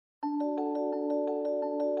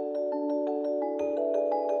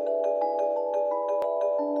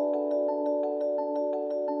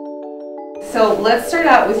So let's start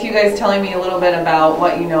out with you guys telling me a little bit about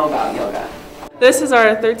what you know about yoga. This is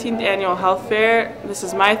our 13th annual health fair. This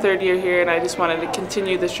is my 3rd year here, and I just wanted to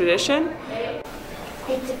continue this tradition.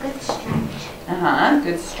 It's a good stretch.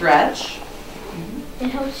 Good stretch. It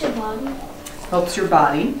helps your body. Helps your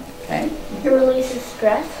body. Okay. It releases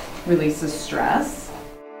stress. Releases stress.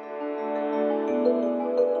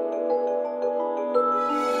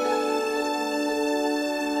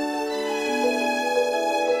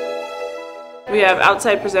 We have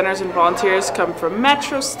outside presenters and volunteers come from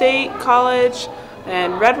Metro State College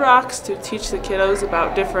and Red Rocks to teach the kiddos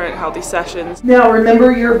about different healthy sessions. Now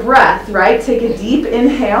remember your breath, right? Take a deep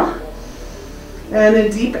inhale and a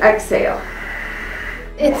deep exhale.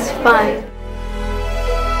 It's fun.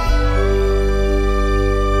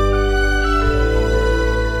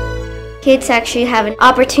 Kids actually have an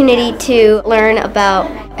opportunity to learn about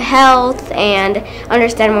health and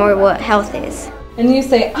understand more what health is. And you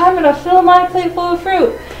say, I'm going to fill my plate full of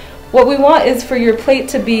fruit. What we want is for your plate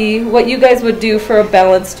to be what you guys would do for a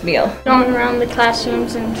balanced meal. Going around the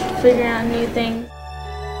classrooms and figuring out new things.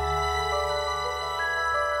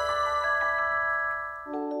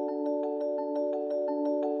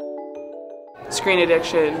 Screen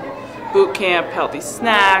addiction, boot camp, healthy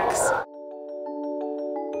snacks.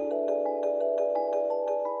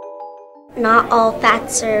 Not all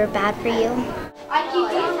fats are bad for you.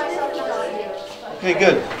 Okay,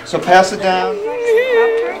 good. So pass it down.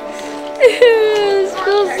 This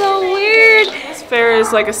feels so weird. This fair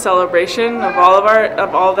is like a celebration of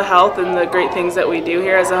all the health and the great things that we do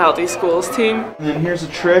here as a Healthy Schools team. And then here's a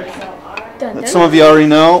trick that some of you already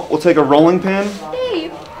know. We'll take a rolling pin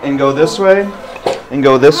and go this way and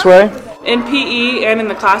go this way. In PE and in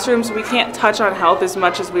the classrooms, we can't touch on health as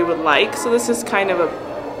much as we would like, so this is kind of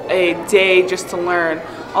a day just to learn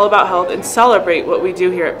all about health and celebrate what we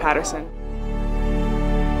do here at Patterson.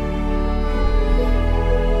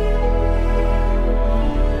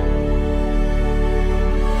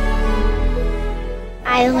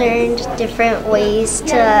 I learned different ways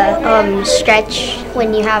to stretch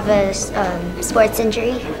when you have a sports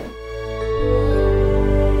injury.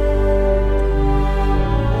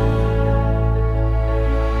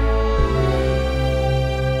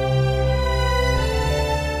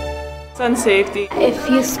 Sun safety. If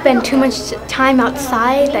you spend too much time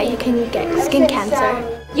outside, that you can get skin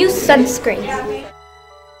cancer. Use sunscreen.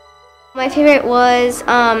 My favorite was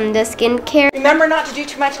the skincare. Remember not to do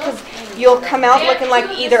too much because you'll come out looking like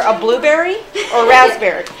either a blueberry or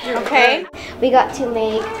raspberry, okay? We got to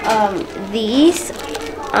make these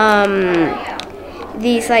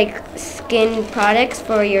like skin products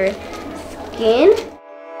for your skin.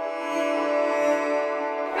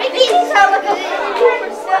 These sound like a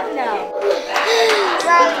 2% now.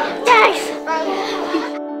 Nice.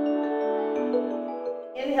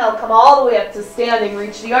 Inhale, come all the way up to standing.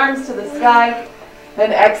 Reach the arms to the sky.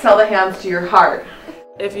 And exhale the hands to your heart.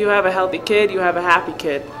 If you have a healthy kid, you have a happy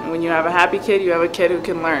kid. And when you have a happy kid, you have a kid who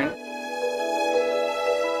can learn.